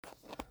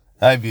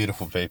Hey,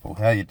 beautiful people.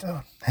 How you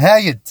doing? How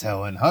you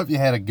doing? Hope you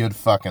had a good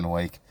fucking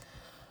week.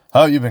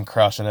 Hope you've been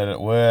crushing it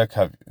at work.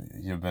 Hope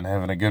you've been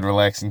having a good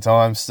relaxing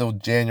time. Still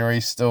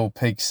January, still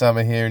peak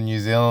summer here in New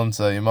Zealand,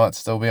 so you might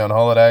still be on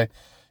holiday.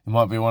 You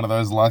might be one of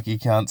those lucky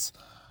cunts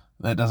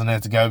that doesn't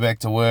have to go back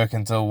to work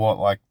until,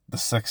 like the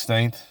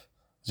 16th?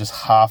 Just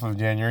half of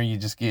January. You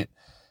just get,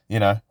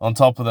 on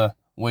top of the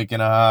week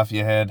and a half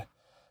you had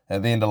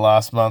at the end of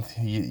last month,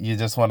 you're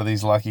just one of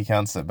these lucky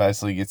cunts that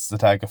basically gets to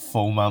take a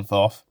full month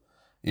off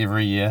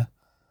every year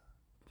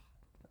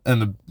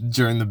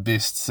during the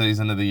best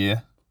season of the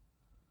year.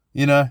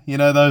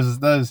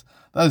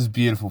 Those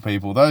beautiful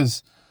people,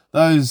 those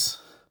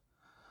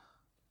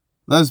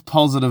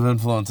positive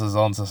influences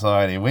on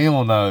society. We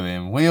all know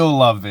them. We all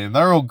love them.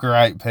 They're all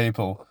great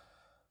people.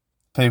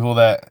 People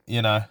that,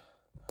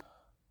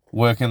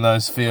 work in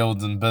those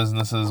fields and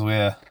businesses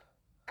where,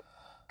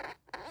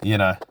 they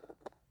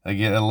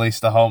get at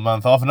least a whole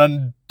month off. And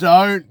then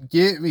don't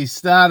get me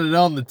started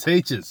on the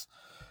teachers.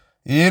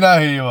 You know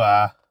who you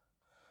are.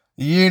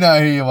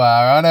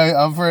 I know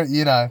I'm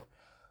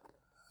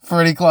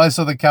pretty close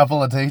with a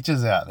couple of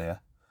teachers out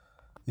there.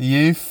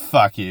 You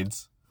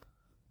fuckheads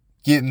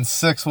getting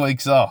 6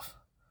 weeks off.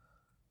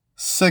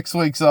 6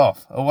 weeks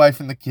off away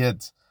from the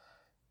kids.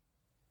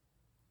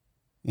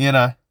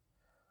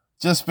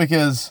 Just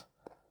because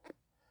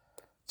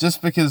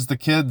the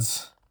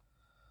kids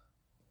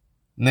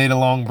need a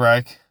long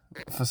break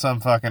for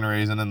some fucking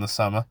reason in the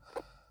summer.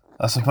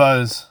 I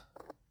suppose,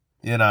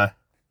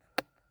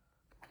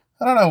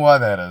 I don't know why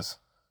that is.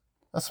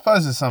 I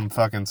suppose there's some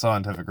fucking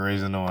scientific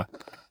reason or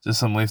just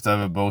some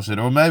leftover bullshit.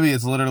 Or maybe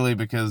it's literally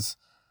because,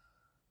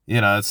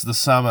 it's the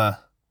summer.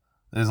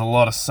 There's a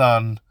lot of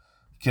sun.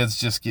 Kids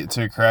just get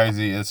too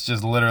crazy. It's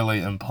just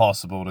literally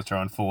impossible to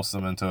try and force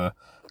them into a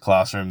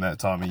classroom that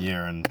time of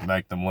year and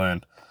make them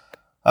learn.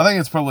 I think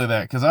it's probably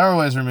that, because I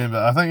always remember,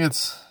 I think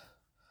it's,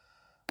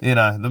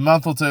 the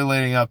month or two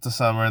leading up to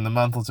summer and the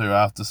month or two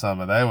after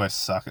summer, they always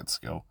suck at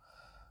school.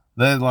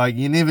 They're like,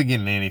 you're never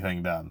getting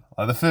anything done.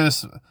 Like the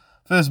first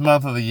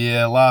month of the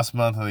year, last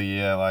month of the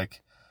year,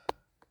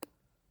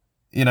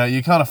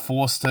 you're kind of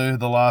forced to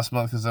the last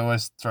month because they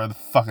always throw the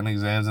fucking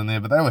exams in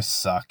there, but they always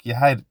suck. You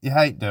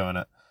hate doing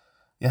it.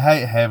 You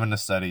hate having to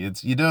study.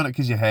 You're doing it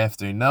because you have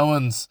to. No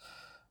one's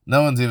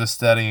ever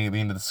studying at the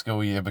end of the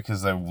school year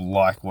because they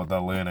like what they're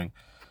learning.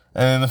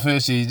 And in the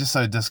first year, you're just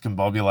so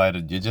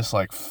discombobulated. You're just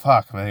like,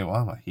 fuck me,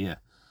 why am I here?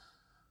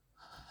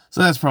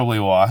 So that's probably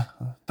why.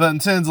 But in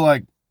terms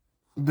of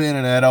being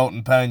an adult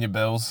and paying your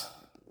bills,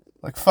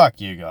 fuck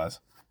you guys.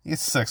 You get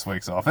 6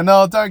 weeks off. And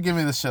no, don't give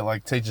me this shit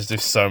like teachers do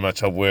so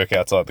much work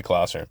outside the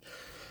classroom.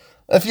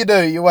 If you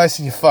do, you're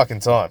wasting your fucking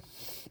time.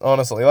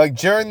 Honestly.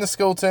 During the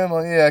school term,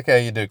 yeah,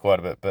 okay, you do quite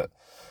a bit. But,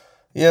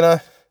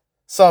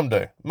 some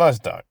do.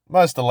 Most don't.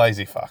 Most are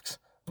lazy fucks.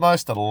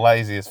 Most are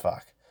lazy as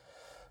fuck.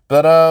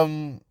 But,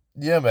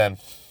 yeah, man.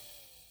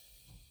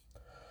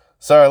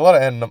 Sorry, a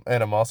lot of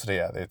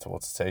animosity out there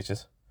towards the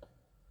teachers.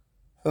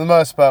 For the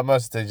most part,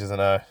 most teachers I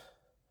know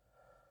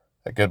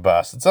are good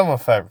bastards. Some of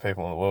my favourite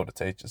people in the world are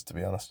teachers, to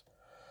be honest.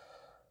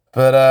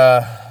 But,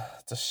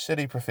 it's a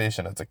shitty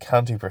profession. It's a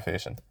cunty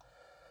profession.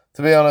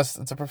 To be honest,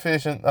 it's a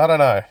profession, I don't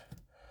know.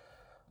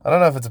 I don't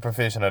know if it's a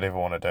profession I'd ever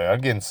want to do.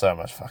 I'd get in so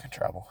much fucking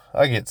trouble.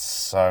 I get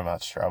so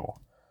much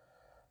trouble.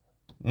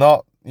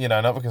 Not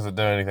because I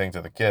do anything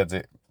to the kids.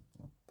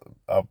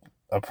 I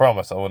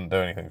promise I wouldn't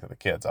do anything to the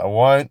kids. I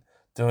won't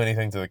do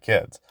anything to the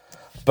kids.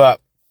 But,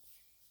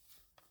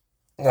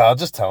 I'll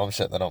just tell them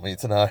shit they don't need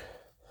to know.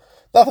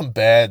 Nothing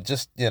bad,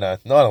 just,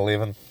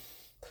 9/11.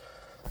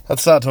 I'd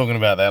start talking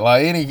about that.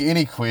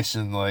 Any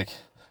question,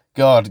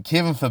 God,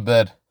 heaven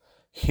forbid,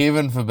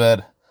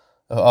 if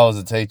I was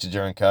a teacher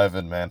during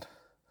COVID, man.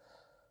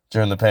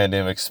 During the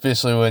pandemic,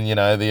 especially when,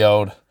 the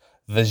old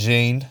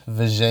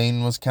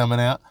vagine was coming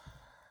out.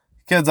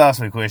 Kids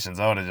ask me questions,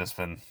 I would have just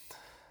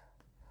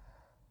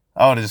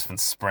been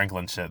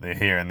sprinkling shit there,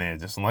 here and there.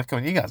 Just I'm like, come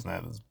on, you guys know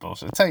this is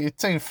bullshit. Take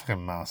your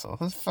fucking mask off.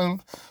 This is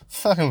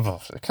fucking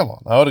bullshit. Come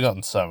on. I would have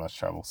gotten so much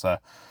trouble. So,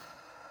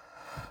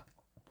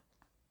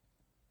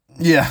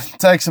 yeah,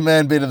 takes a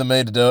man better than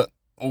me to do it.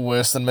 Or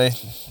worse than me.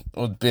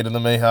 Or better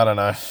than me. I don't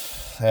know.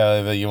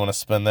 However you want to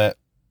spin that.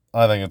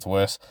 I think it's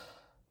worse.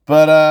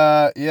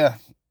 But, yeah.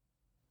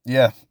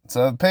 Yeah.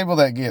 So, people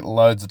that get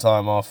loads of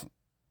time off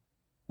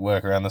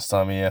work around this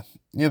time of year,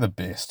 you're the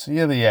best.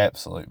 You're the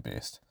absolute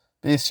best.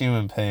 Best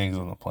human beings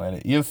on the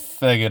planet. You've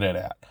figured it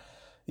out.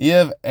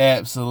 You've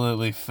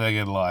absolutely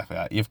figured life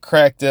out. You've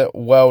cracked it.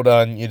 Well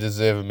done. You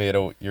deserve a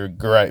medal. You're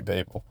great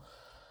people.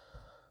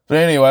 But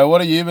anyway,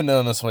 what have you been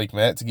doing this week,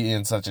 Matt, to get you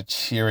in such a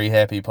cheery,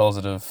 happy,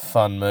 positive,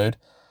 fun mood?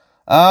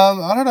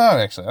 I don't know,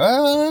 actually.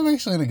 I'm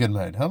actually in a good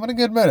mood. I'm in a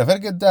good mood. I've had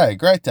a good day.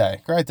 Great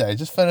day. Great day.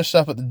 Just finished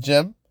up at the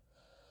gym.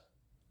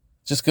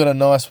 Just got a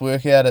nice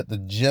workout at the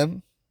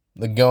gym.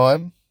 The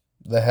Gym.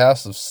 The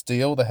House of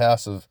Steel. The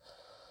House of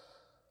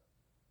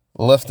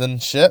lifting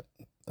shit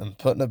and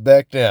putting it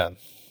back down.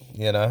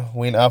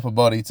 Went upper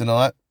body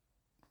tonight.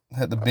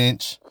 Hit the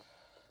bench.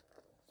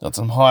 Got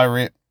some high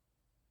rep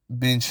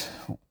bench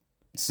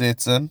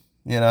sets in.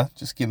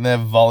 just getting that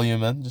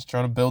volume in, just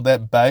trying to build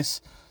that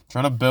bass,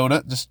 trying to build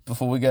it just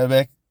before we go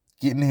back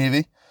getting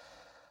heavy.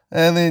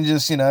 And then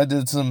just,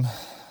 did some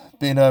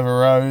bent over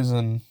rows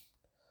and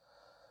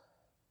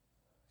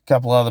a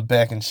couple other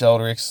back and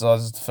shoulder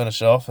exercises to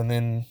finish off. And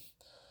then,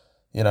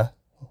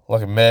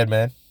 like a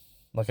madman,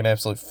 like an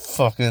absolute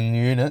fucking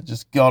unit,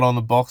 just got on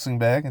the boxing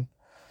bag and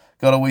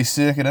got a wee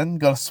circuit in,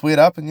 got a sweat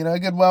up, and,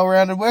 good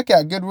well-rounded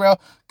workout.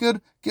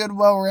 Good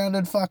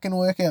well-rounded fucking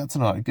workout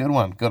tonight. Good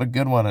one. Got a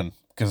good one in.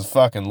 Because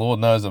fucking Lord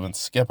knows I've been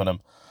skipping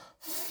them.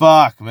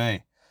 Fuck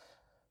me.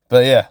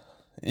 But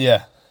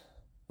yeah.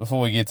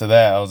 Before we get to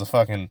that, I was a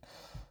fucking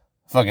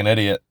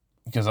idiot.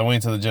 Because I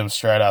went to the gym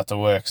straight after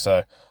work.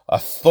 So I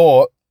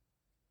thought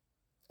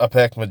I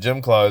packed my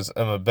gym clothes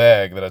in my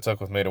bag that I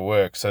took with me to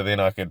work. So then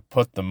I could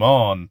put them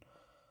on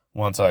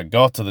once I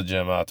got to the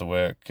gym after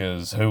work.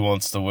 Because who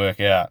wants to work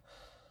out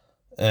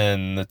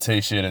in the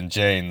t-shirt and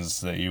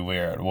jeans that you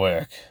wear at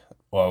work?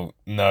 Well,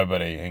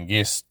 nobody. And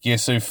guess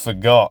who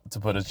forgot to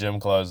put his gym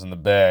clothes in the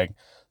bag?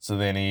 So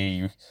then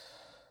he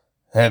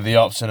had the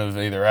option of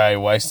either A,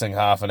 wasting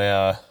half an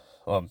hour,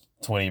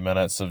 20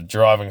 minutes of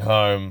driving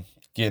home,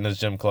 getting his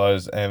gym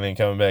clothes, and then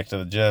coming back to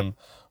the gym,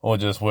 or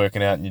just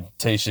working out in your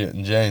t-shirt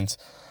and jeans.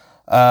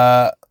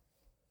 Yeah,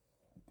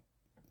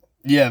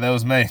 that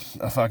was me.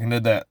 I fucking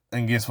did that.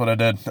 And guess what I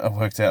did? I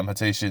worked out in my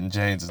t-shirt and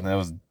jeans, and that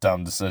was a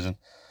dumb decision.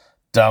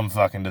 Dumb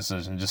fucking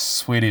decision. Just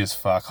sweaty as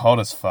fuck, hot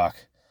as fuck.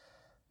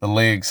 The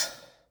legs.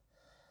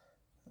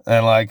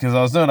 And because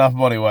I was doing upper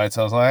body weights,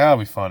 I was like, I'll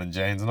be fine in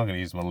jeans. I'm not going to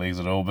use my legs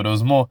at all. But it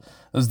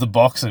was the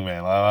boxing,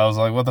 man. I was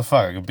like, what the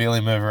fuck? I could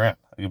barely move around.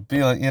 I could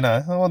barely, it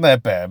wasn't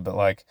that bad. But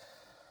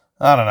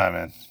I don't know,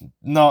 man.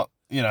 Not,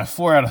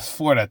 4 out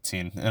of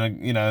 10.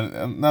 And,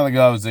 another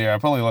guy was there. I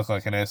probably look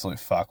like an absolute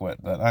fuckwit,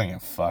 but I don't give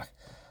a fuck.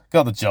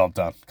 Got the job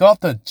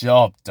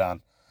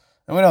done.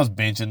 And when I was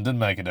benching, didn't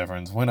make a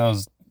difference. When I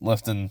was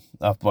lifting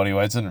upper body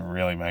weights, didn't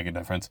really make a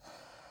difference.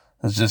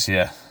 It's just,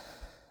 yeah,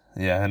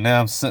 and now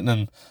I'm sitting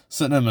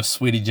in my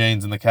sweaty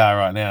jeans in the car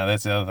right now.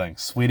 That's the other thing.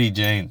 Sweaty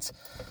jeans.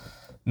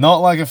 Not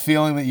like a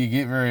feeling that you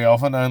get very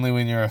often, only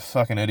when you're a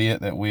fucking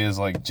idiot that wears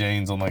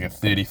jeans on a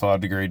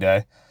 35-degree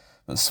day.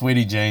 But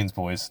sweaty jeans,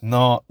 boys.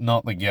 Not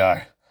the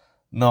go.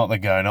 Not the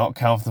go. Not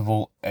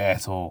comfortable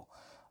at all.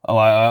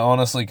 I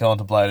honestly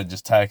contemplated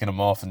just taking them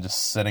off and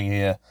just sitting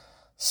here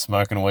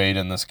smoking weed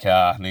in this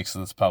car next to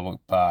this public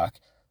park.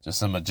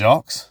 Just in my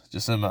jocks.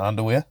 Just in my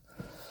underwear.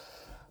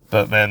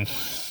 But, man,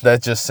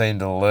 that just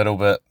seemed a little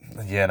bit,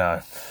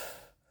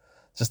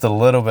 just a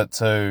little bit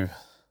too,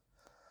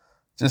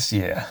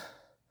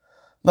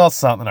 not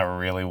something I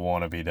really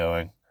want to be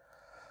doing.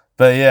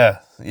 But,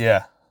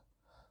 yeah.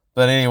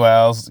 But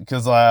anyway,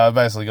 because I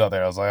basically got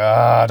there, I was like,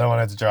 I don't want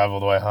to have to drive all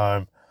the way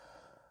home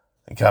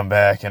and come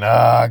back, and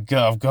I've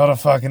got to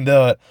fucking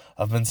do it.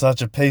 I've been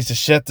such a piece of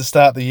shit to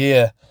start the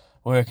year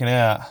working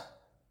out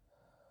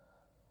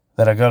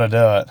that I got to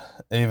do it,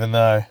 even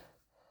though,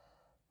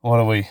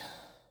 what are we?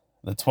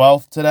 The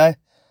 12th today?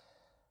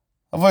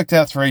 I've worked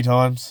out 3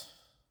 times.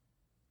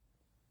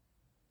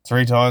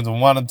 3 times,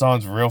 and one of the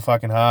times real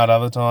fucking hard,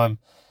 other time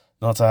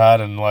not so hard,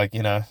 and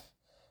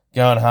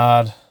going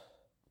hard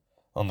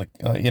on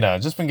the,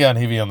 just been going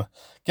heavy on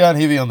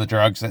the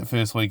drugs that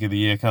first week of the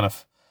year, kind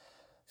of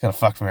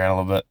fucked me around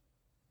a little bit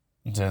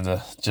in terms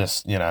of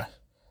just, getting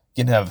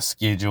out of the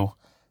schedule,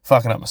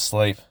 fucking up my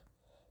sleep,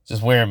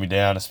 just wearing me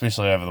down,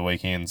 especially over the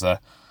weekend, so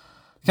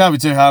can't be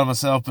too hard on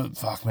myself, but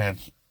fuck, man,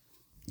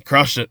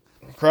 crushed it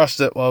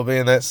while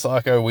being that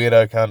psycho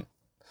weirdo cunt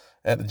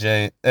at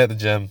the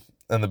gym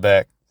in the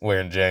back,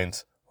 wearing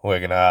jeans,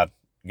 working hard,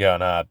 going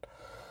hard.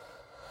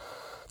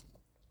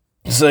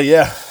 So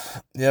yeah,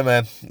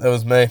 man, that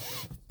was me.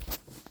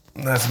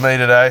 That's me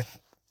today.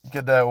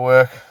 Good day at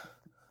work.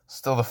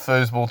 Still the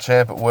foosball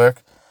champ at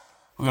work.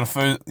 We've got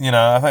I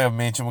think I've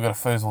mentioned we've got a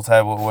foosball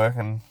table at work,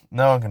 and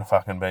no one can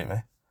fucking beat me.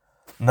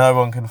 No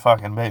one can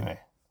fucking beat me.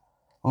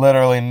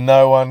 Literally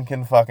no one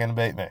can fucking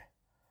beat me.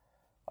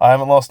 I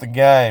haven't lost a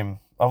game.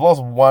 I've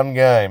lost 1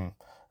 game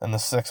in the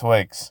 6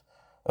 weeks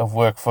of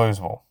work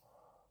foosball.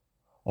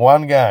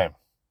 1 game.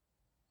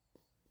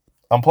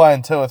 I'm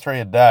playing 2 or 3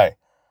 a day,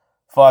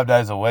 5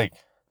 days a week.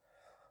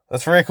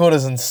 This record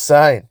is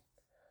insane.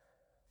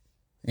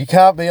 You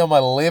can't be on my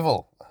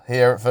level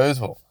here at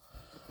foosball.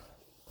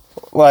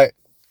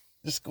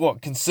 Just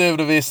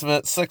conservative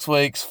estimate, 6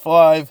 weeks,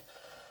 5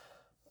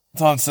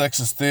 times 6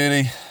 is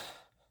 30.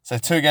 So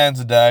 2 games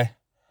a day.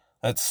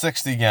 That's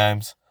 60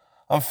 games.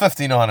 I'm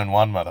 59-1,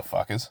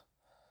 motherfuckers.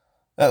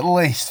 At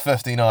least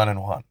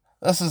 59-1.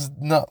 This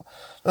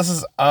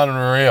is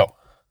unreal.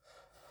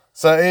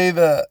 So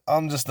either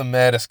I'm just the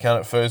maddest cunt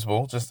at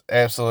foosball, just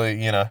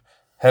absolutely,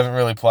 haven't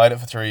really played it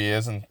for 3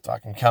 years and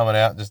fucking coming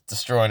out, just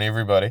destroying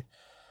everybody.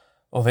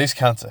 Well, these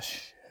cunts are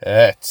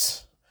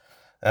shit.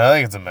 And I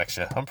think it's a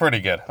mixture. I'm pretty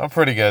good.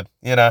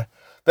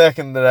 Back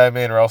in the day,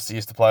 me and Ralston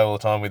used to play all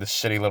the time with this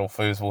shitty little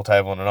foosball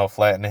table on an old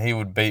flat, and he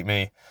would beat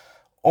me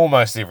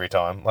almost every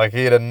time.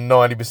 He had a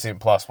 90%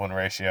 plus win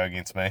ratio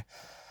against me.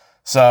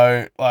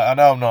 So, I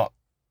know I'm not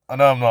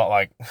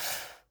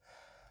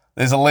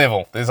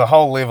there's a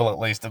whole level at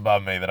least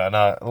above me that I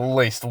know, at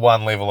least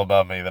one level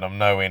above me that I'm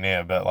nowhere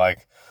near, but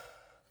like,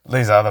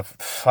 these other,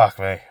 fuck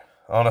me,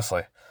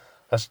 honestly.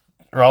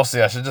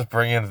 Rolsey, I should just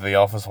bring you into the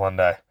office one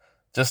day,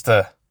 just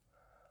to,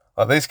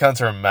 like, these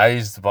cunts are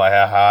amazed by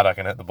how hard I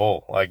can hit the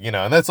ball, like, you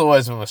know, and that's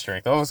always been my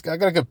strength. I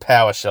got a good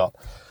power shot,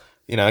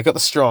 you know, I got the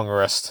strong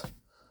wrist,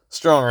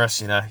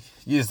 you know,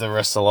 use the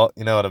wrist a lot,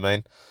 you know what I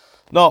mean?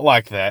 Not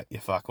like that, you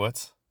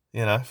fuckwits,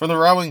 you know, from the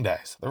rowing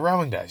days,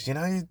 you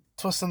know, you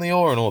twisting the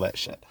oar and all that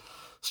shit.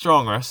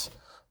 Strong wrist.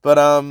 But,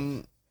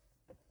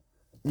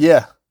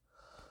 yeah.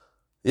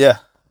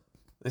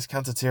 These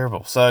cunts are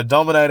terrible. So,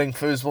 dominating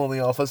foosball in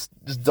the office,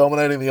 just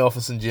dominating the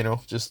office in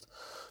general, just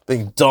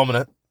being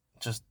dominant,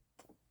 just,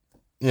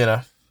 you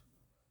know,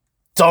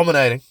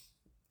 dominating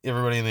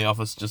everybody in the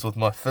office just with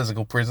my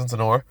physical presence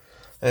and aura,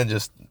 and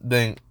just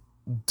being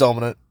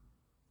dominant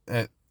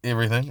at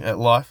everything, at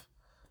life,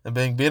 and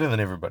being better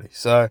than everybody.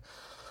 So,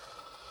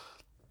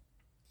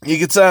 you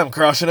could say I'm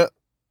crushing it.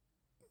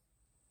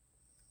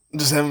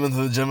 Just haven't been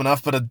to the gym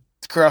enough, but I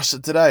crushed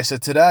it today. So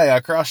today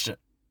I crushed it.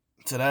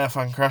 Today I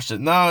fucking crushed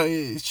it. No,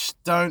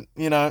 don't,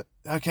 you know,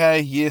 okay,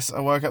 yes, I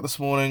woke up this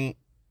morning,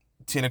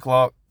 10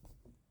 o'clock,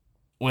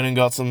 went and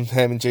got some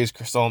ham and cheese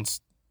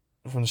croissants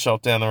from the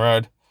shop down the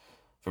road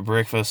for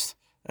breakfast,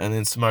 and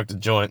then smoked a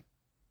joint,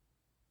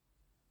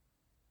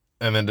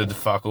 and then did the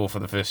fuck all for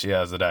the first few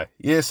hours of the day.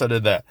 Yes, I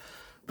did that.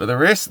 But the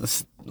rest,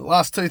 the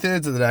last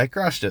 2/3 of the day,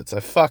 crushed it.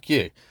 So fuck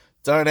you.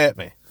 Don't at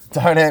me.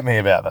 Don't at me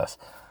about this.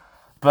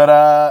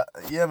 But,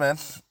 yeah, man.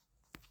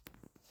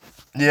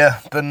 Yeah,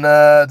 been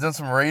doing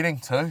some reading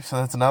too, so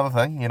that's another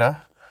thing, you know.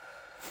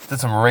 Did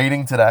some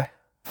reading today.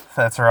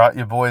 That's right,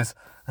 your boy's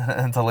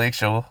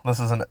intellectual. This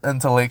is an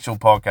intellectual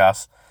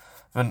podcast.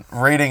 Been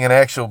reading an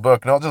actual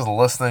book, not just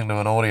listening to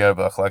an audio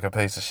book like a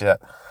piece of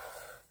shit.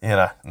 You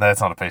know, no,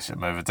 it's not a piece of shit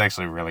move. It's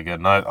actually really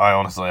good. And I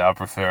honestly, I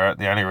prefer it.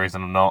 The only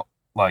reason I'm not,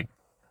 like,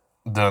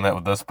 doing that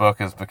with this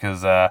book is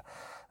because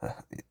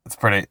it's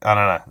pretty, I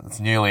don't know, it's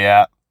newly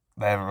out.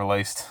 They haven't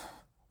released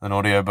an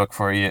audio book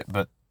for it yet,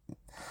 but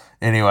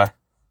anyway,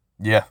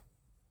 yeah,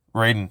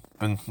 reading,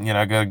 been, you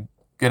know,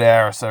 good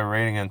hour or so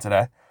reading in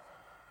today.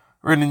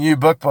 Reading a new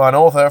book by an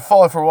author I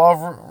followed for a while.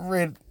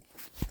 Read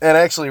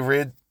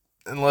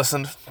and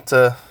listened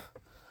to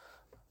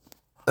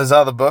his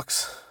other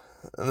books.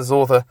 And this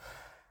author,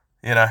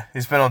 you know,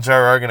 he's been on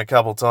Joe Rogan a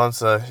couple of times,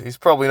 so he's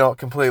probably not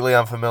completely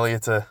unfamiliar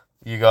to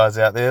you guys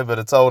out there, but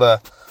it's older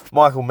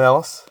Michael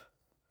Malice.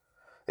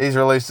 He's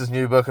released his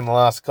new book in the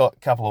last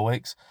couple of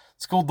weeks.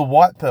 It's called The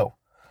White Pill.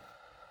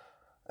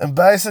 And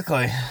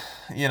basically,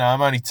 you know,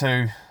 I'm only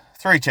 3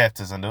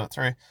 chapters into it,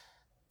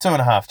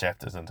 2.5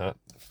 chapters into it.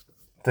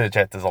 Third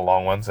chapter's a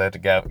long one, so I had to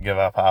give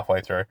up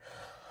halfway through.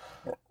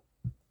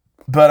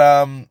 But,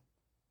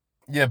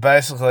 yeah,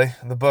 basically,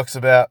 the book's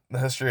about the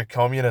history of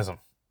communism.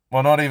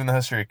 Well, not even the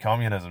history of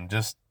communism,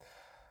 just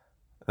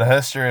the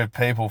history of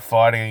people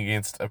fighting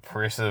against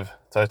oppressive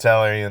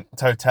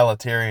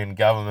totalitarian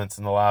governments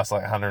in the last,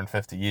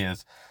 150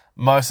 years.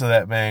 Most of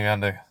that being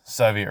under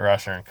Soviet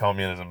Russia and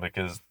communism,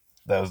 because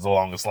that was the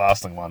longest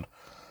lasting one.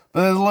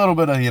 But there's a little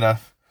bit of, you know,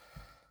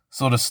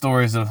 sort of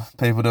stories of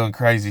people doing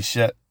crazy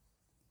shit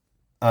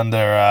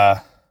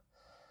under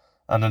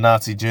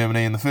Nazi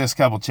Germany. And the first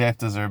couple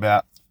chapters are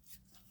about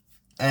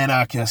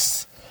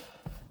anarchists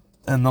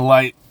in the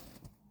late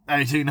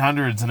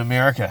 1800s in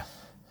America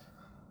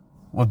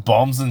with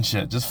bombs and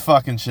shit, just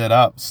fucking shit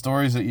up.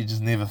 Stories that you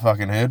just never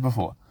fucking heard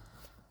before,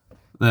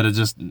 that are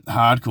just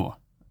hardcore.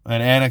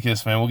 And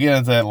anarchists, man, we'll get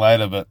into that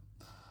later, but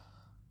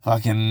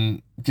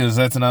fucking, because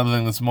that's another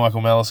thing. That's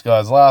Michael Malice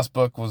guy's last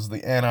book was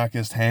the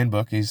Anarchist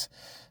Handbook. He's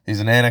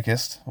an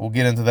anarchist. We'll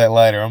get into that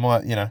later. I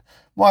might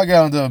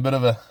go and do a bit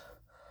of a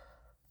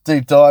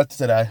deep dive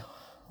today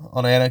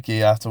on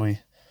anarchy after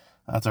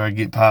I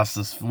get past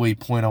this wee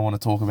point I want to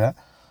talk about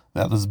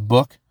this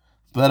book.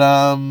 But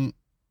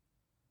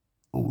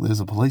there's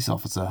a police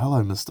officer.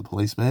 Hello, Mr.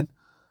 Policeman.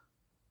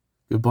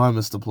 Goodbye,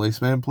 Mr.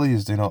 Policeman.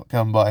 Please do not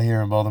come by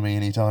here and bother me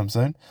anytime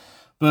soon.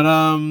 But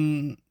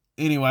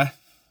anyway,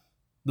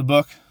 the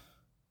book,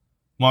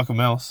 Michael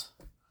Malice.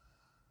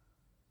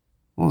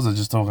 What was I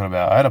just talking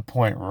about? I had a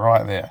point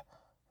right there.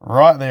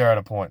 Right there at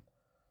a point.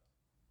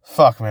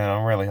 Fuck, man,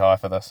 I'm really high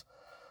for this.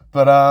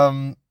 But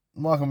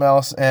Michael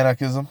Malice,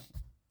 Anarchism,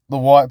 The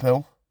White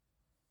Pill.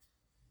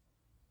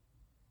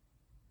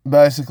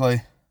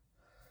 Basically,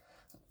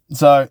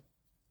 so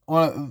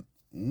one of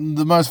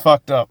the most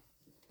fucked up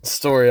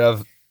story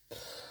I've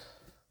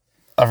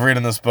read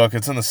in this book.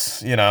 It's in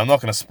this, you know, I'm not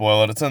going to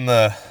spoil it. It's in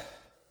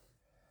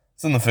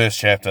the first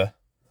chapter,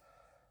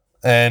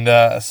 and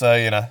so,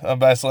 you know, I'm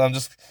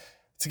just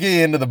to get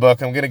you into the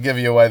book. I'm going to give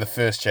you away the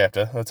first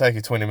chapter. It'll take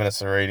you 20 minutes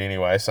to read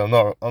anyway, so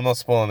I'm not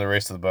spoiling the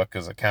rest of the book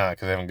because I can't,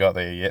 because I haven't got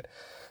there yet.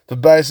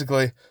 But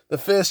basically, the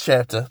first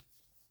chapter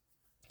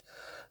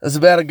is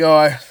about a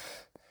guy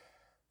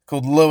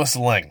called Louis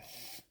Lingg.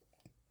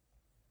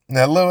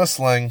 Now, Louis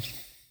Lingg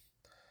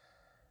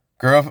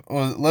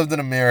lived in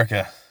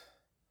America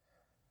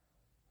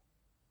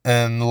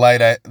in the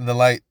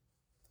late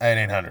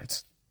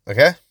 1800s.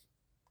 Okay,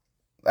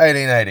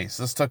 1880s.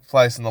 This took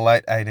place in the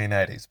late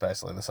 1880s,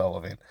 basically, this whole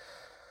event.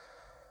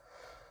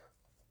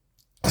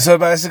 So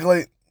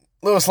basically,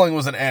 Louis Lingg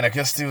was an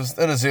anarchist. He was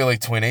in his early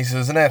 20s. He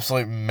was an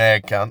absolute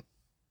mad cunt.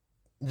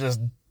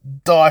 Just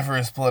die for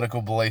his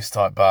political beliefs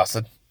type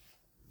bastard.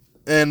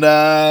 And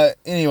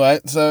anyway,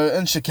 so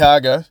in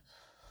Chicago,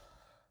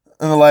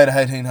 in the late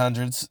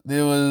 1800s,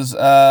 there was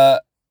a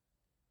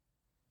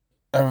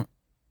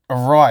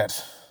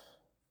riot,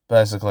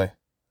 basically.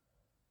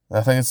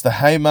 I think it's the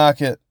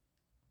Haymarket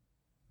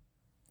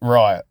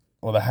riot,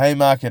 or the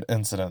Haymarket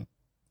incident,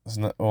 is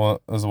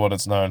what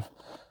it's known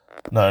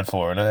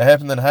for. And it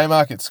happened in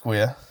Haymarket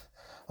Square.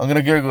 I'm going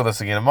to Google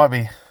this again. It might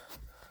be...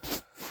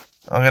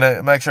 I'm going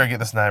to make sure I get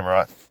this name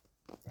right.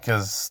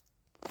 Because...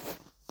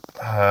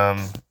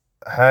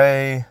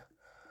 Haymarket...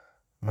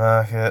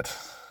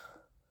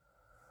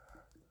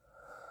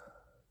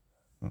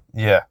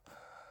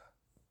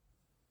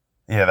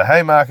 Yeah, the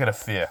Haymarket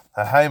Affair.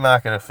 The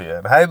Haymarket Affair.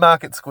 In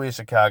Haymarket Square,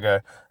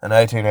 Chicago, in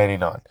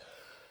 1889.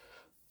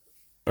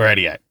 Or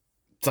 88.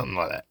 Something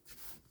like that.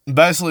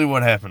 Basically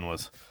what happened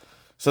was...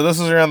 So this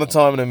was around the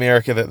time in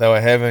America that they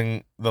were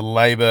having the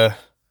Labour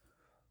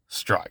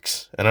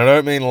strikes. And I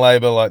don't mean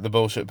Labour like the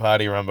bullshit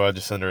party run by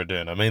Jacinda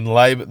Ardern. I mean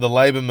the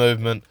Labour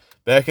movement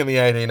back in the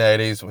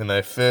 1880s when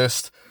they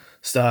first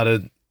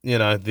started,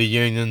 the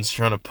unions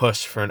trying to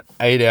push for an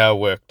 8-hour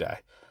workday.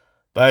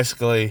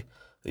 Basically,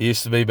 it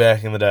used to be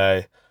back in the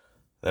day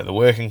that the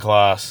working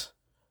class,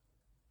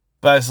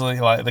 basically,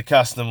 like, the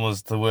custom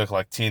was to work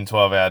like 10,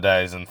 12-hour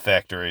days in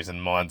factories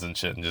and mines and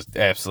shit and just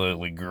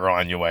absolutely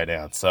grind your way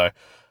down. So,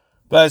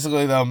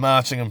 basically, they were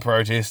marching and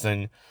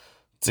protesting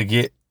to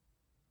get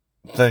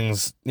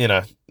things,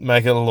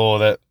 make it a law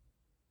that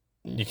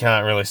you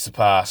can't really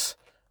surpass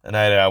an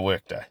 8-hour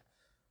workday.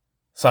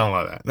 Something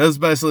like that. That's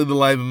basically the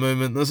Labour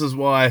movement. This is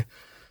why,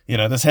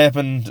 this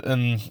happened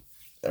in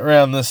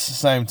around this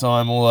same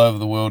time all over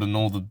the world in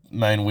all the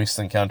main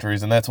Western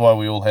countries, and that's why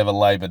we all have a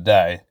Labour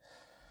Day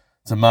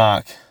to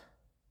mark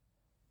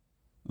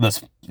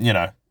this,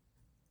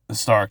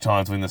 historic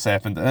times when this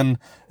happened. In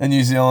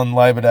New Zealand,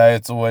 Labour Day,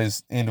 it's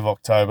always end of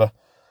October,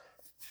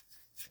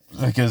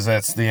 because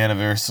that's the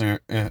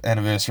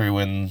anniversary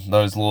when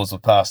those laws were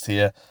passed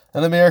here.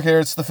 In America,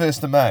 it's the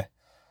 1st of May.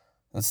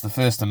 It's the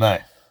 1st of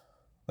May.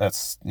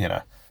 That's,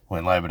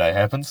 when Labour Day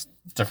happens.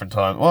 Different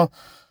time. Well,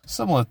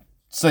 similar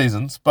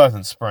seasons, both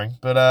in spring,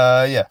 but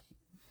yeah.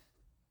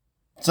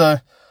 So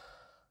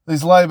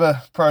these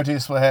Labour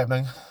protests were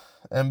happening,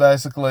 and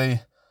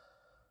basically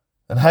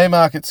in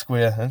Haymarket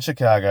Square in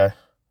Chicago,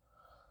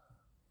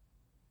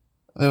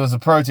 there was a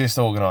protest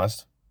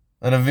organised,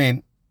 an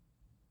event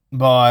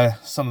by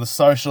some of the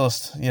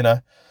socialist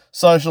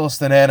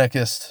and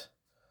anarchist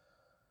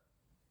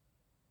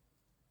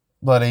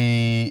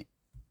bloody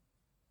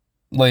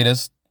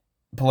leaders,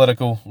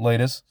 political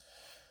leaders,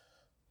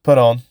 put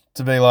on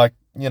to be like,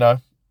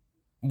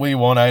 we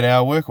want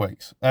 8-hour work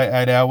weeks,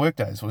 8-hour work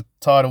days. We're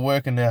tired of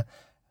working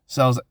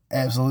ourselves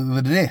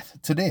absolutely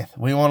to death.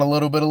 We want a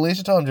little bit of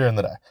leisure time during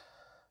the day,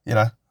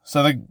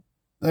 So they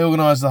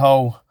organised the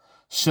whole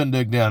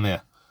shindig down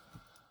there.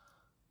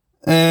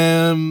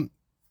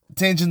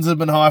 Tensions had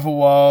been high for a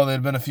while.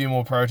 There'd been a few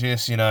more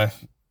protests, a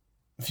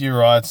few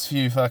riots, a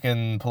few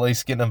fucking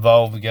police getting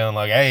involved and going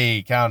like,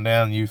 hey, calm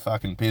down, you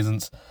fucking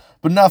peasants.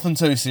 But nothing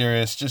too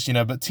serious, just,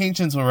 but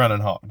tensions were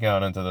running hot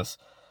going into this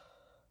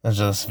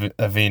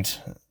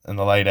event in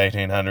the late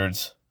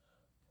 1800s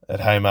at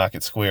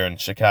Haymarket Square in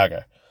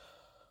Chicago.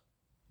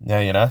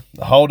 Now,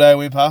 the whole day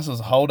went past. It was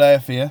a whole day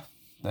affair.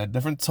 They had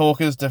different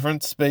talkers,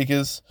 different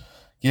speakers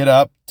get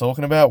up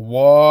talking about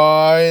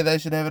why they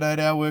should have an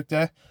 8-hour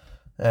workday.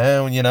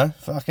 And,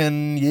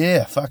 fucking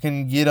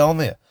get on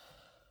there.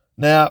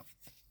 Now,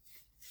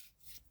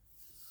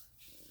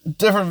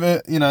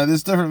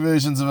 there's different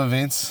versions of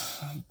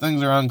events.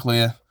 Things are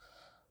unclear.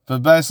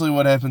 But basically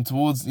what happened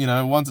towards,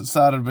 once it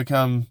started to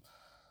become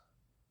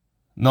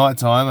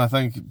nighttime, I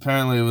think it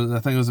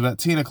was about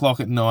 10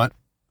 o'clock at night,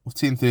 or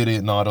 10:30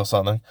 at night or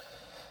something.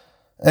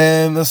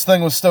 And this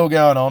thing was still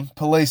going on.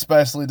 Police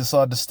basically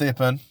decided to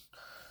step in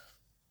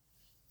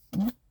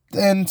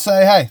and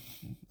say, hey,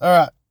 all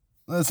right,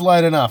 it's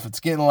late enough. It's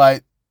getting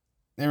late.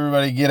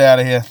 Everybody get out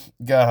of here.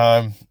 Go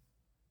home.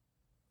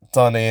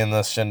 Time to end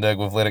this shindig.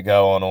 We've let it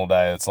go on all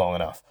day. It's long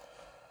enough.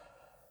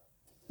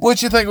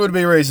 Which you think would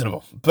be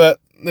reasonable. But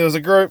there was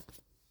a group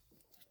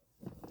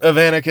of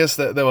anarchists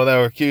that they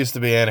were accused to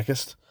be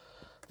anarchists.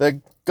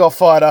 They got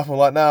fired up and were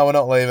like, no, we're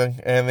not leaving.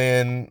 And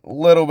then a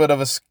little bit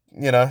of a,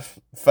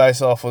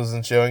 face-off was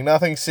ensuing.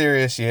 Nothing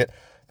serious yet.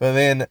 But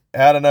then,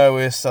 out of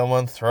nowhere,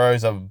 someone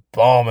throws a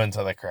bomb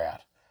into the crowd.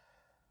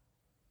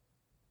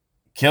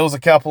 Kills a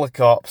couple of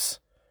cops.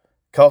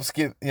 Cops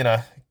get,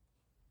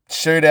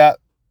 shootout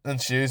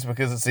ensues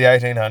because it's the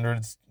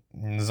 1800s.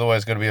 There's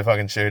always going to be a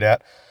fucking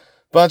shootout.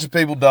 Bunch of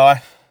people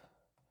die.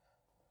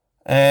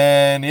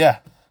 And, yeah.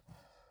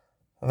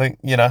 I think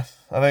it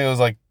was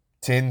like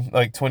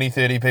 20,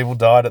 30 people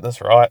died at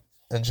this riot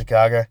in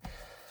Chicago.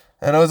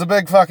 And it was a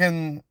big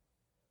fucking...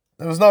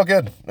 It was not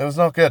good.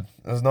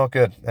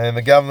 And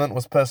the government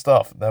was pissed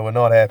off. They were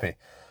not happy.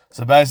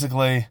 So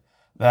basically,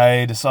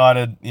 they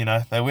decided,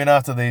 they went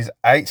after these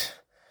 8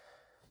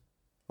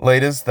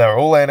 leaders. They were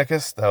all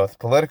anarchists. They were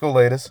political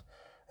leaders.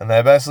 And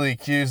they basically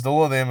accused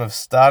all of them of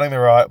starting the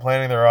riot,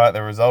 planning the riot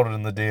that resulted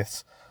in the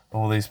deaths of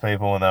all these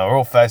people. And they were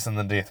all facing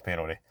the death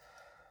penalty.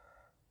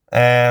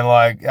 And,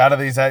 out of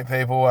these 8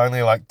 people, only,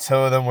 2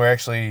 of them were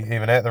actually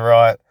even at the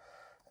riot.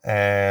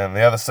 And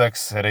the other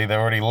 6 had either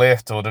already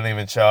left or didn't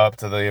even show up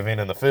to the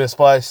event in the first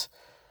place.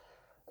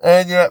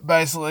 And,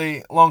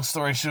 basically, long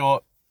story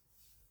short,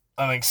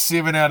 I think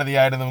 7 out of the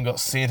 8 of them got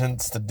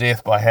sentenced to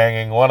death by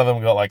hanging. One of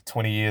them got,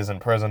 20 years in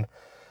prison.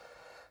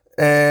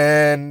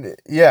 And,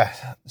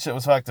 shit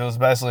was fucked. It was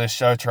basically a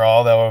show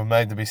trial. They were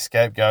made to be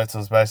scapegoats. It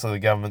was basically the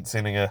government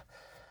sending a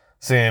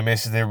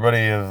message to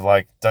everybody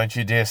of, don't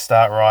you dare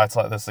start riots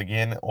like this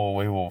again, or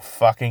we will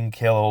fucking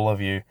kill all of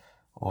you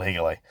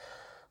legally.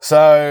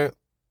 So,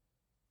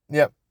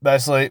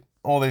 basically,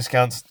 all these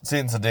cunts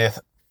sentenced to death.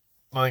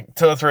 I think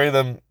 2 or 3 of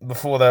them,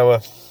 before they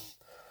were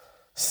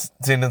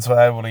sentenced, were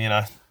able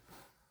to,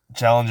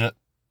 challenge it,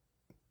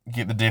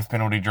 get the death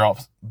penalty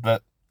dropped.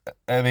 But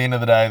at the end of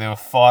the day, there were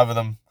 5 of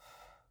them.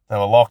 They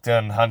were locked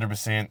in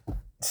 100%.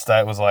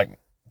 State was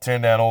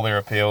turn down all their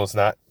appeals.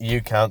 Nah, you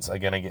cunts are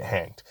going to get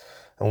hanged.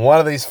 And one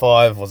of these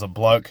 5 was a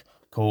bloke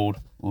called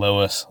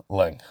Louis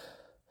Lingg.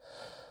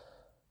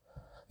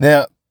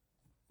 Now,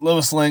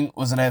 Louis Lingg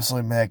was an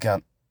absolute mad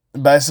cunt.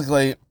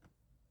 Basically,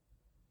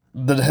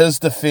 his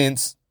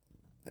defense,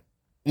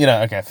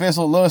 first of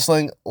all, Louis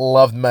Lingg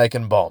loved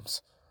making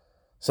bombs.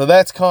 So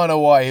that's kind of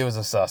why he was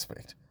a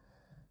suspect.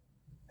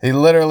 He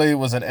literally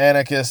was an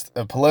anarchist,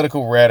 a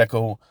political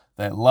radical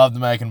that loved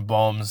making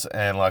bombs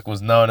and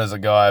was known as a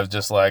guy of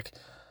just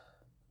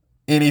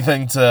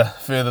anything to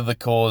further the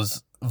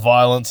cause,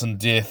 violence and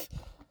death,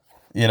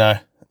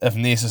 if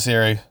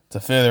necessary, to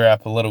further our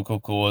political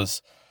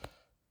cause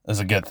is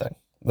a good thing.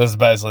 This is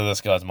basically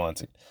this guy's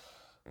mindset.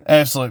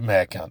 Absolute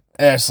mad cunt.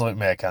 Absolute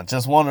mad cunt.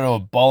 Just wanted to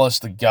abolish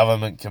the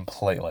government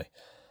completely.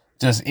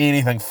 Just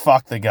anything,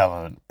 fuck the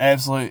government.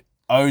 Absolute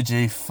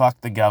OG, fuck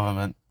the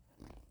government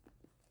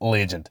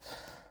legend.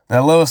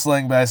 Now, Louis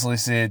Lingg basically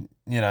said,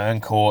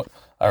 in court,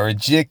 I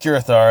reject your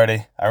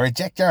authority. I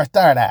reject your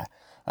authority.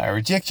 I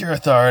reject your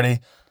authority.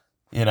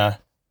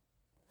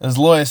 His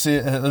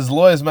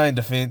lawyer's main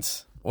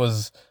defense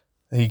was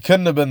he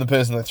couldn't have been the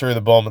person that threw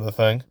the bomb at the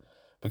thing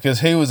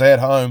because he was at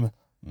home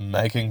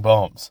making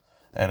bombs.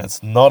 And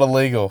it's not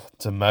illegal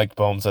to make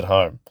bombs at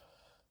home.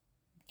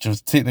 Which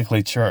was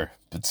technically true,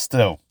 but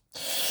still.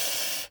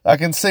 I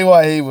can see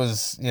why he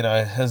was,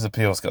 his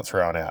appeals got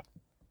thrown out.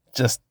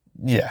 Just,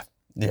 yeah.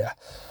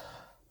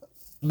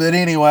 But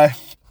anyway,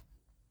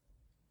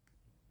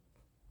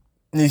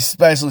 he's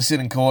basically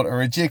said in court, I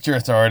reject your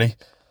authority.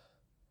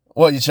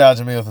 What you're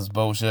charging me with is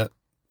bullshit.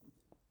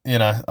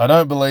 I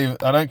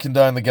don't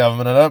condone the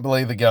government. I don't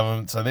believe the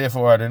government. So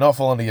therefore, I do not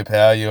fall under your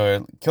power. You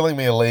are killing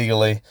me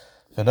illegally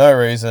for no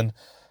reason.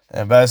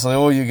 And basically,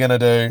 all you're going to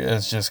do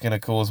is just going to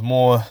cause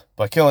more,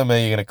 by killing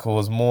me, you're going to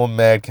cause more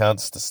mad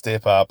cunts to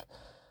step up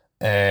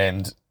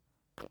and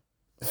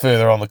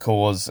further on the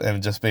cause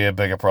and just be a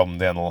bigger problem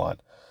down the line.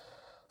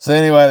 So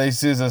anyway, he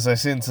says this, they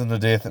sentence him to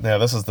death. Now,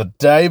 this is the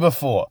day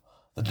before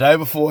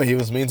he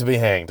was meant to be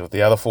hanged with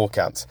the other 4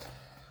 cunts.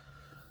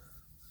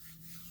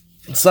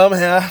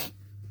 Somehow,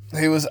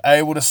 he was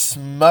able to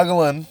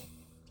smuggle in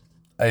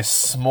a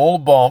small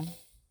bomb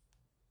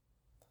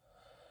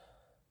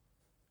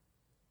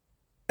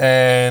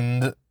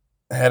and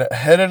had it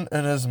hidden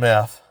in his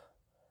mouth.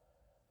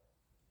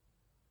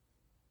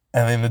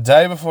 And then the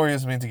day before he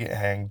was meant to get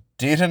hanged,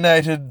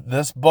 detonated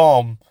this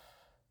bomb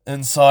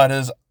inside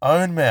his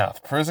own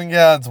mouth. Prison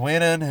guards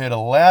went in, heard a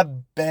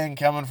loud bang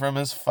coming from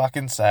his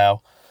fucking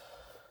cell.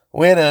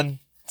 Went in,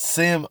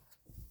 see him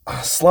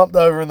slumped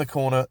over in the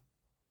corner,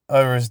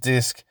 over his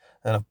desk,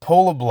 in a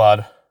pool of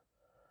blood.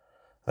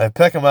 They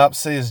pick him up,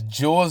 see his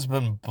jaw's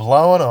been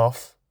blown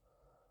off.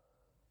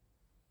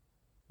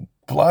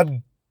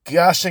 Blood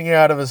gushing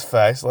out of his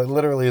face,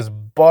 literally his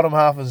bottom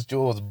half of his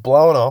jaw was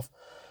blown off,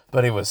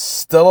 but he was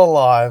still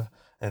alive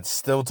and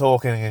still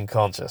talking and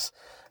conscious.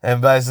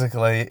 And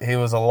basically, he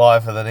was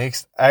alive for the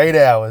next 8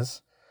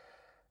 hours,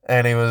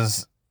 and he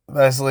was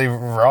basically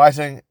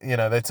writing,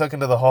 they took him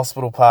to the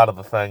hospital part of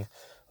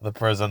the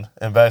prison,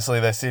 and basically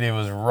they said he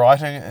was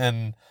writing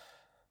in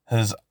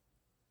his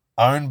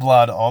own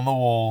blood on the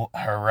wall,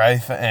 "Hooray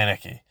for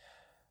anarchy."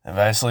 And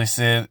basically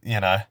said,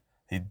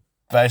 he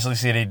basically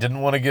said he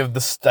didn't want to give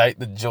the state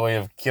the joy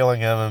of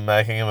killing him and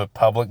making him a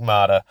public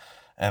martyr,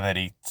 and that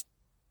he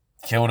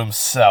killed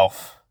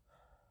himself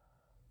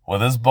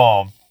with his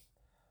bomb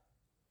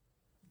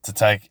to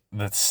take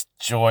the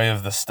joy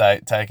of the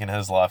state taking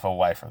his life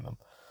away from them.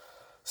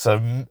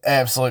 So,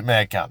 absolute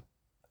mad cunt.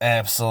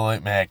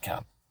 Absolute mad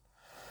cunt.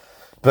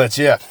 But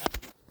yeah,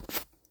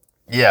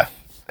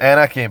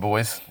 anarchy,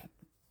 boys.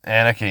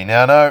 Anarchy.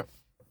 Now, no,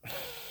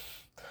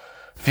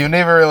 if you've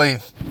never really...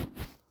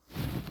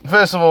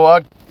 First of all,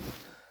 if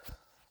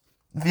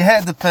you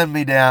had to pin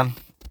me down,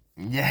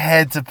 you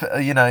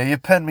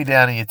pinned me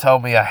down and you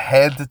told me I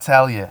had to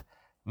tell you,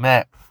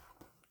 Matt,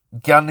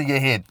 gun to your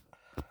head,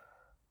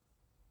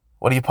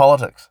 What are your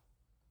politics?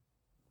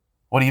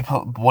 What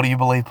do you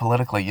believe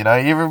politically? You know,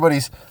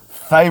 everybody's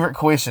favourite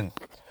question.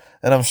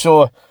 And I'm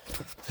sure,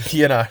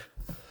 you know,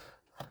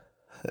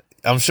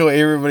 I'm sure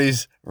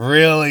everybody's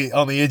really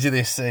on the edge of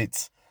their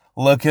seats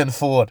looking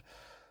forward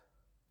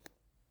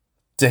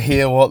to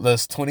hear what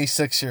this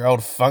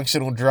 26-year-old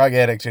functional drug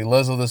addict who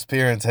lives with his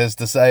parents has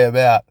to say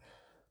about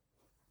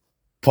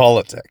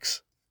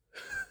politics.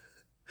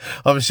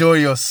 I'm sure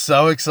you're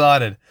so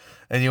excited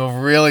and you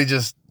really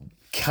just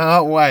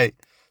can't wait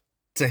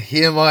to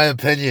hear my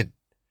opinion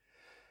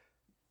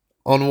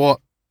on what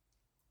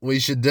we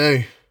should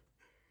do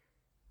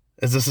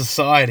as a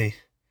society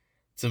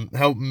to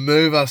help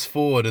move us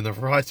forward in the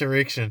right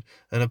direction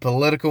in a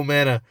political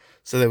manner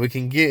so that we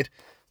can get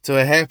to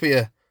a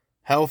happier,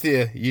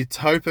 healthier,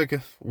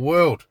 utopic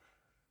world.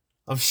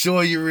 I'm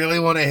sure you really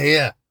want to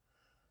hear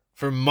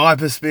from my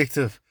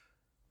perspective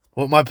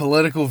what my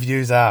political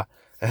views are,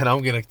 and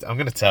I'm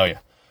gonna tell you.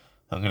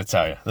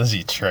 This is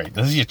your treat.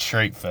 This is your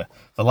treat for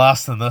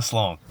lasting this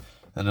long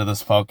into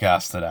this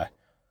podcast today.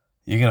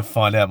 You're gonna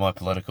find out my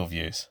political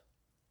views.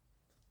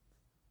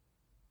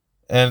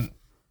 And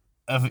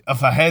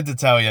if I had to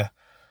tell you,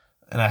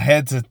 and I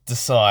had to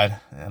decide,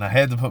 and I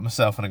had to put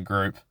myself in a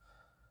group,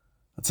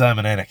 I'd say I'm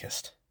an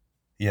anarchist.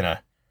 You know.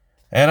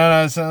 And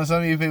I know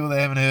some of you people that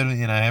haven't heard of it,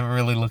 you know, haven't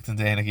really looked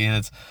into anarchy, and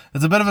it's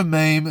a bit of a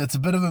meme. It's a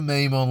bit of a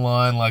meme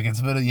online. Like, it's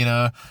a bit of, you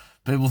know,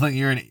 people think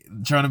you're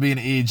trying to be an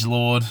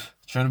edgelord,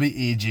 trying to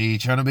be edgy,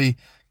 trying to be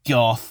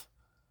goth.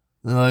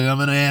 They're like, I'm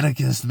an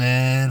anarchist,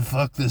 man.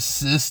 Fuck the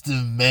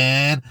system,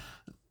 man.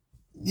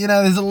 You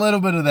know, there's a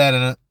little bit of that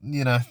in it,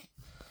 you know.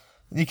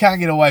 You can't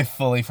get away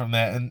fully from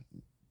that, and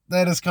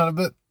that is kind of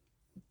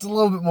it's a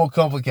little bit more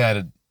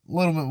complicated. A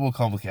little bit more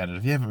complicated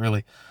if you haven't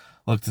really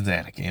looked into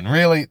anarchy. And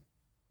really,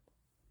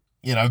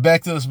 you know,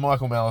 back to this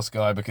Michael Malice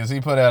guy, because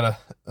he put out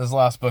his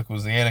last book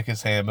was The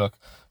Anarchist Handbook,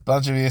 a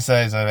bunch of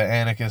essays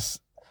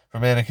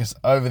from anarchists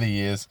over the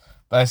years,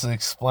 basically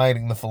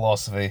explaining the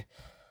philosophy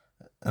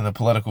and the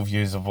political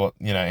views of what,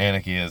 you know,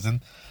 anarchy is.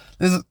 And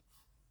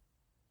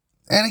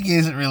anarchy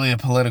isn't really a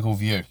political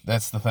view.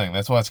 That's the thing.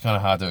 That's why it's kind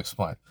of hard to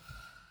explain.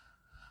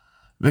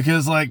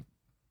 Because, like,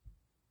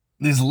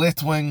 there's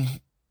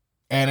left-wing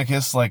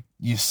anarchists, like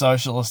your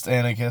socialist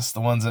anarchists, the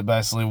ones that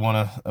basically want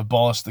to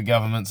abolish the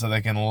government so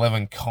they can live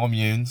in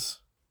communes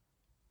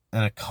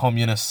in a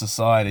communist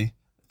society,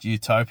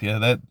 utopia.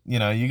 That, you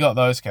know, you got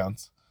those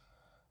cunts.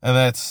 And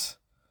that's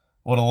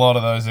what a lot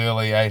of those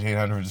early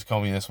 1800s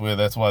communists were.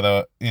 That's why they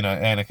were, you know,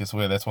 anarchists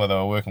were. That's why they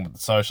were working with the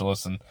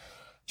socialists and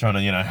trying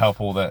to, you know, help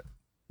all that,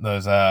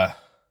 those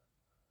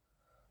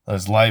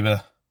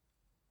labour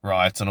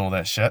rights and all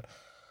that shit.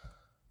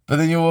 But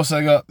then you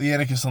also got the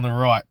anarchists on the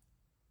right,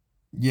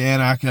 your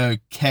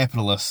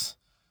anarcho-capitalists,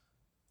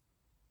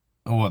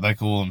 or what they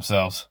call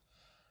themselves.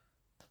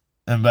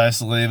 And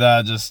basically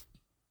they're just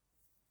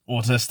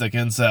autistic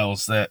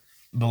incels that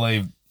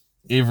believe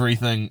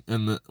everything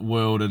in the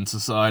world and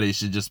society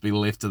should just be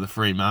left to the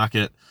free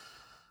market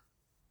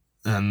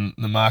and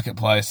the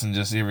marketplace, and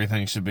just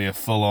everything should be a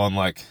full-on,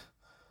 like,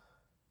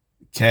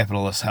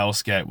 capitalist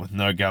hellscape with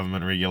no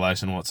government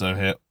regulation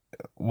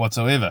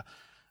whatsoever.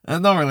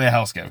 And not really a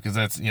hellscape, because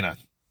that's, you know,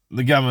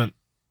 the government,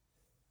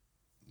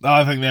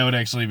 I think that would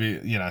actually be,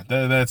 you know,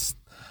 that's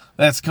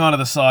kind of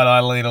the side I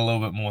lean a little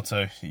bit more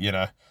to, you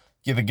know,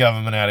 get the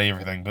government out of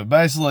everything. But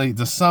basically,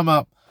 to sum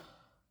up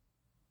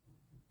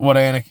what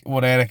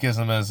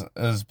anarchism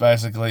is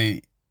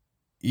basically,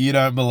 you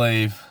don't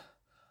believe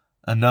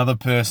another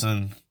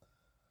person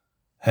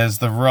has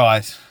the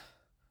right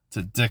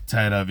to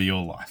dictate over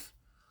your life.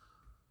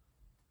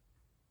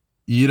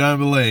 You don't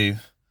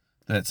believe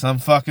that some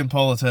fucking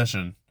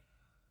politician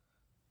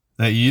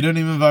that you didn't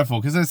even vote for,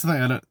 because that's the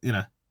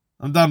thing,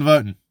 I'm done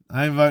voting.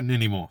 I ain't voting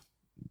anymore.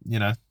 You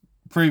know,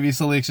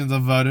 previous elections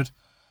I've voted.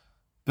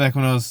 Back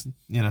when I was,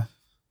 you know,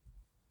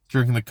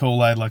 drinking the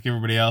Kool-Aid like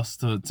everybody else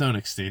to an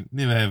extent.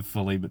 Never have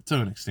fully, but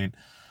to an extent.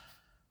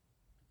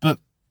 But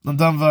I'm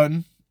done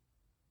voting.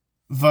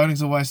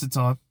 Voting's a waste of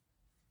time.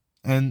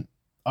 And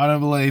I don't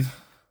believe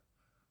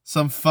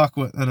some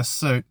fuckwit in a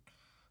suit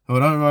who I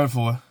don't vote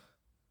for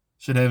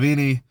should have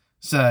any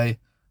say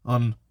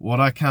on what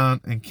I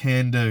can't and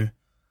can do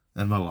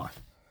in my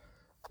life.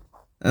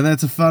 And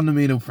that's a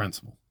fundamental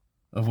principle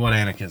of what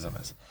anarchism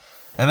is.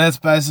 And that's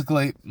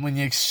basically, when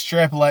you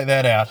extrapolate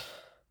that out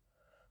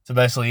to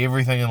basically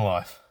everything in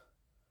life.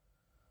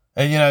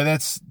 And, you know,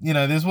 that's, you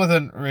know, there's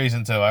within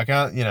reason too. I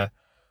can't, you know,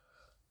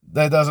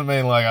 that doesn't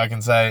mean like I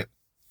can say,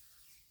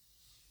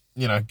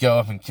 you know, go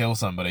up and kill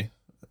somebody.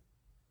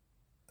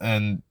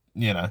 And,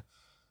 you know,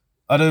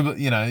 I do,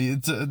 you know,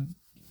 it's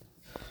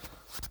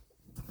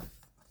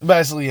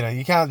basically, you know,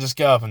 you can't just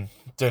go up and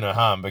do no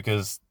harm,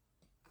 because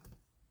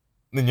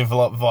then you're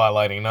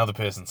violating another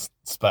person's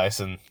space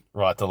and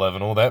right to live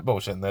and all that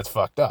bullshit, and that's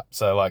fucked up.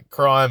 So, like,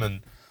 crime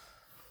and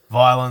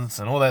violence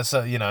and all that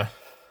stuff, you know,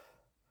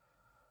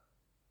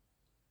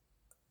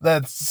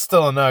 that's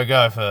still a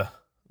no-go for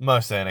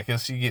most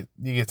anarchists. You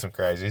get some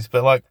crazies,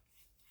 but, like,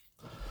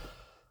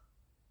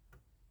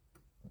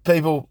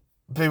 people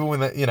people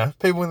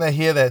when they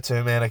hear that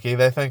term anarchy,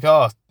 they think,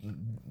 oh,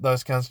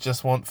 those cunts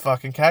just want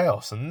fucking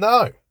chaos. And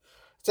no,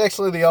 it's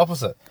actually the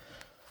opposite.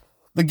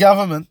 The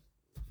government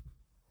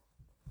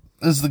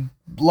is the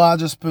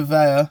largest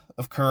purveyor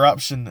of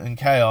corruption and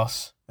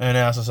chaos in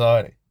our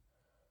society.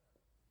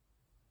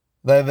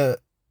 The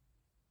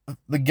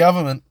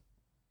government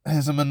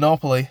has a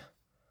monopoly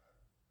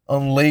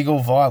on legal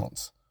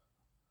violence.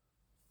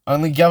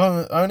 Only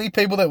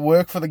people that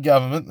work for the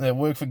government, that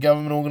work for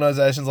government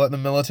organisations like the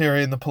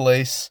military and the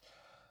police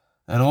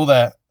and all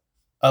that,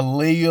 are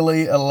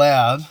legally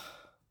allowed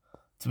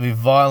to be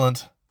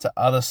violent to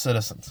other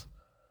citizens.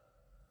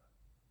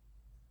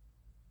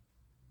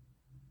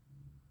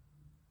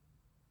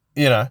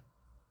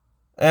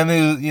 And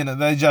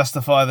they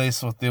justify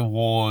this with their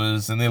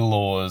wars and their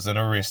laws and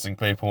arresting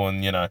people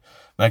and,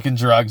 making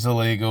drugs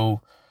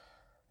illegal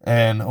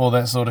and all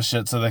that sort of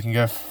shit so they can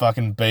go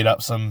fucking beat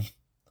up some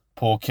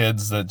poor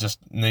kids that just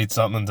need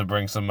something to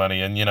bring some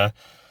money in,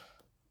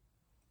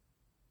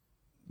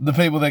 The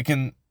people that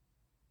can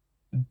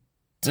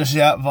dish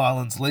out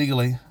violence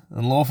legally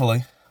and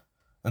lawfully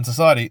in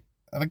society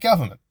are the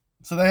government.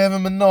 So they have a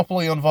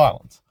monopoly on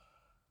violence.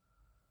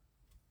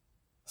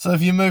 So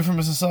if you move from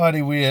a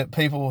society where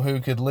people who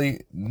could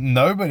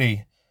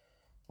nobody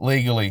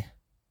legally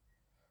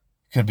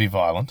could be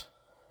violent,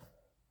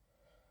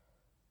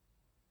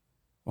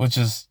 which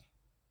is,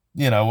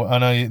 I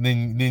know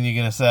then you're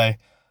going to say,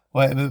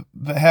 wait,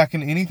 but how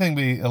can anything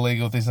be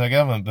illegal if there's no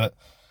government? But,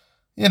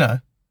 you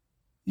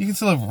can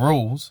still have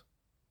rules.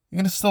 You're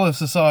going to still have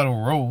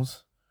societal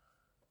rules.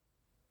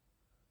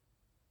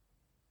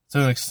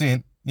 To an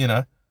extent,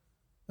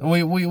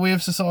 We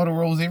have societal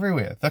rules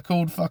everywhere. They're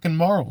called fucking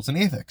morals and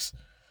ethics.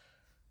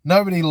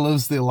 Nobody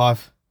lives their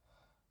life,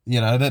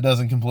 that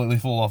doesn't completely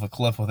fall off a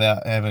cliff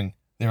without having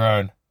their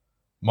own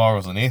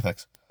morals and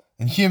ethics.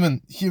 And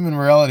human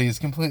morality is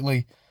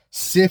completely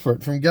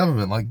separate from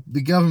government. Like,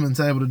 the government's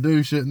able to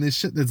do shit, and there's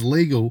shit that's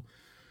legal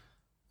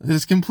that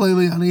is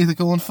completely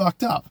unethical and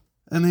fucked up.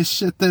 And there's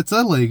shit that's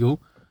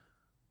illegal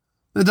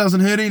that doesn't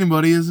hurt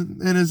anybody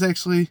and is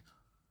actually,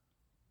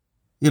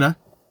 a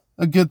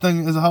good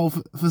thing as a whole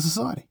for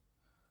society.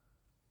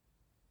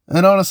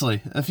 And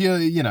honestly, if you're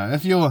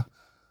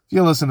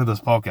listening to this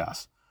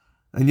podcast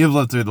and you've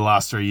lived through the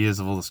last 3 years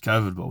of all this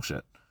COVID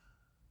bullshit,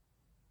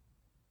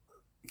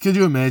 could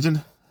you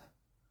imagine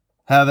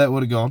how that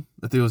would have gone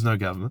if there was no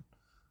government?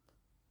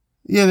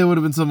 Yeah, there would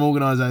have been some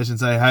organisation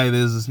say, hey,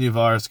 there's this new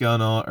virus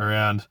going on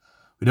around.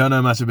 We don't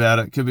know much about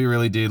it. Could be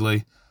really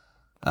deadly.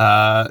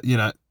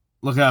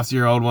 Look after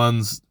your old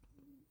ones.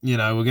 We're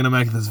going to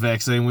make this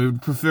vaccine. We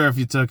would prefer if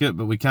you took it,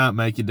 but we can't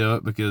make you do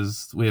it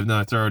because we have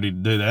no authority to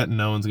do that, and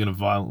no one's going to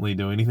violently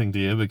do anything to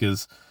you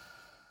because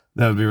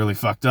that would be really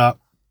fucked up.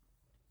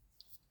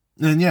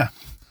 And yeah,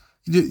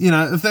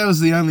 if that was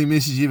the only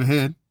message you ever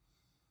heard,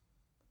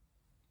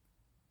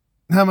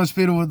 how much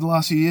better would the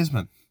last few years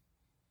been?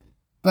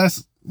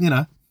 That's,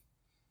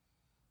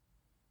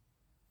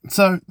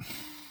 So,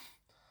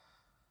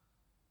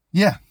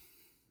 yeah.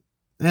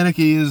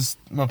 Anarchy is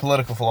my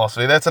political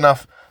philosophy. That's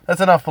enough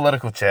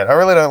political chat. I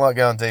really don't like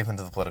going deep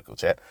into the political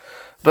chat.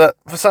 But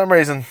for some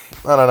reason,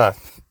 I don't know,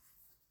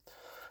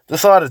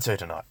 decided to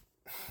tonight.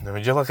 I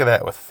mean, you look at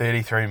that, with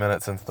 33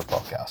 minutes into the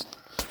podcast.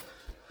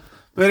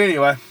 But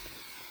anyway,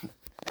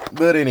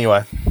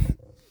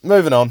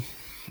 moving on.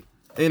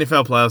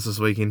 NFL playoffs this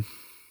weekend.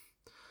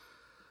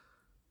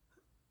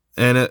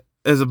 And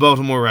as a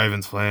Baltimore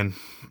Ravens fan,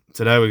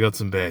 today we got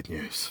some bad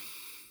news.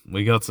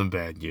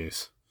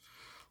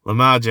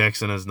 Lamar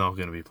Jackson is not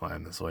going to be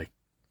playing this week.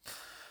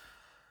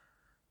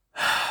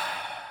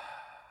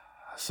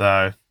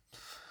 So,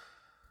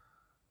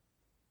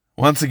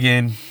 once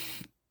again,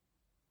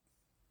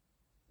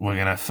 we're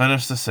going to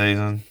finish the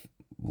season,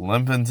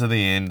 limp into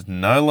the end.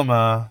 No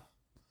Lamar,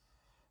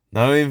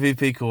 no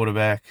MVP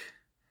quarterback,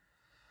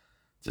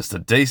 just a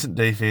decent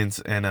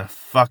defense and a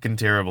fucking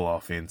terrible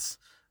offense.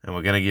 And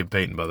we're going to get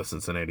beaten by the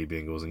Cincinnati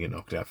Bengals and get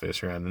knocked out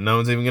first round. And no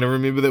one's even going to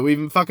remember that we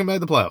even fucking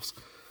made the playoffs.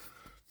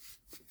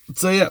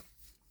 So, yeah,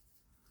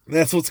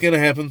 that's what's going to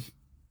happen.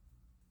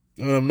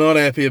 And I'm not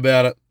happy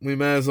about it. We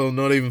may as well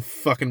not even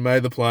fucking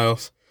made the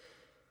playoffs.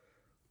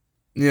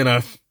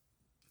 But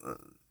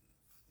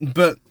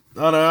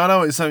I know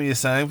what some of you are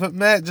saying. But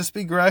Matt, just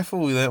be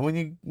grateful that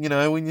when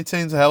when your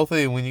team's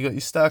healthy and when you got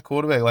your star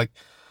quarterback, like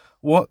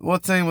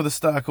what team with a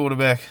star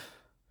quarterback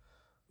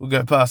will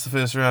go past the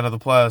first round of the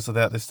playoffs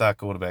without their star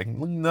quarterback?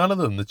 None of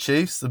them. The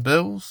Chiefs, the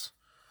Bills.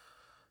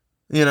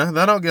 They're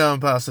not going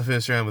past the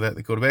first round without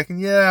the quarterback.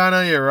 And yeah, I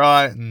know you're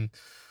right. And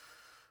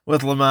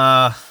with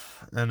Lamar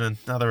and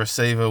another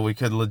receiver, we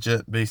could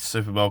legit be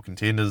Super Bowl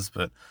contenders.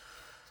 But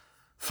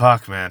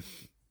fuck, man.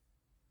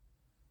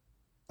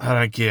 I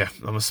don't care.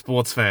 I'm a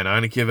sports fan. I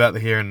only care about the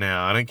here and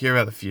now. I don't care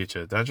about the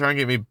future. Don't try and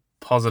get me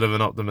positive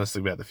and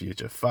optimistic about the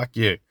future. Fuck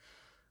you.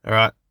 All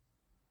right?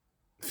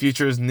 The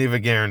future is never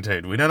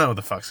guaranteed. We don't know what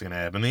the fuck's going to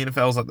happen. The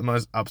NFL's like the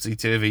most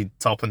upsy-turvy,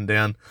 top and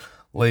down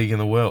league in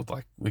the world.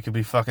 Like, we could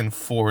be fucking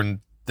 4-13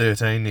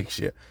 next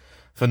year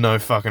for no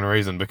fucking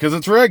reason because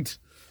it's rigged.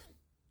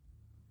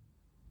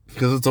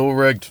 Because it's all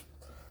rigged.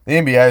 The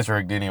NBA's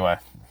rigged anyway.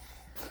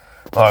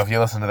 Oh, if you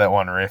listen to that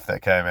one ref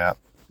that came out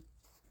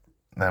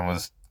and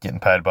was getting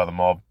paid by the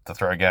mob to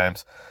throw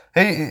games,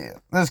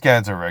 those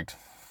games are rigged.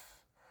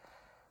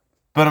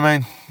 But I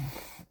mean,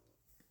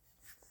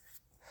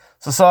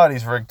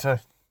 society's rigged too.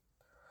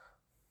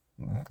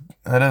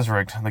 It is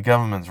rigged. The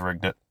government's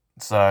rigged it.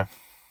 So,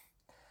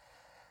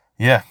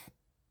 yeah.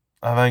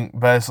 I think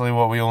basically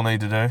what we all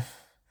need to do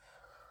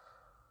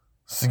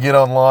is to get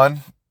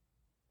online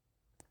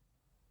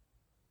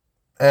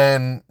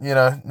and,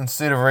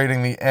 instead of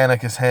reading the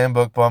Anarchist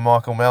Handbook by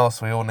Michael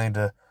Malice, we all need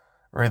to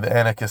read the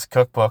Anarchist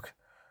Cookbook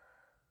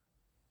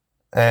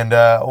and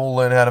all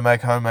learn how to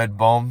make homemade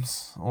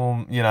bombs,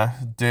 all,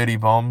 dirty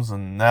bombs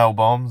and nail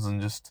bombs,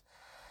 and just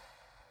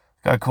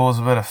go cause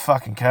a bit of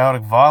fucking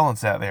chaotic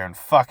violence out there and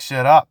fuck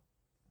shit up.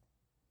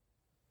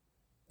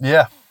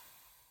 Yeah.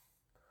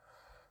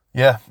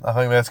 Yeah, I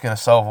think that's going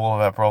to solve all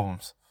of our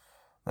problems.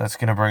 That's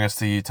going to bring us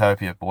to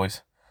utopia,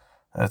 boys.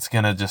 That's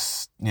going to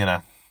just,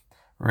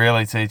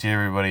 really teach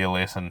everybody a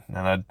lesson.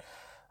 And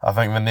I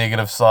think the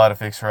negative side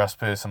effects for us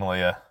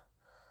personally are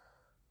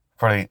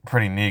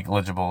pretty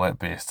negligible at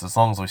best. As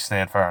long as we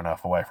stand far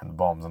enough away from the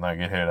bombs and don't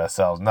get hurt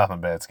ourselves, nothing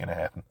bad's going to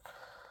happen.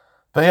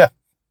 But yeah,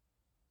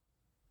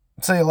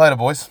 see you later,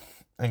 boys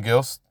and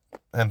girls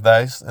and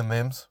theys and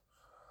thems.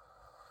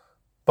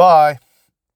 Bye.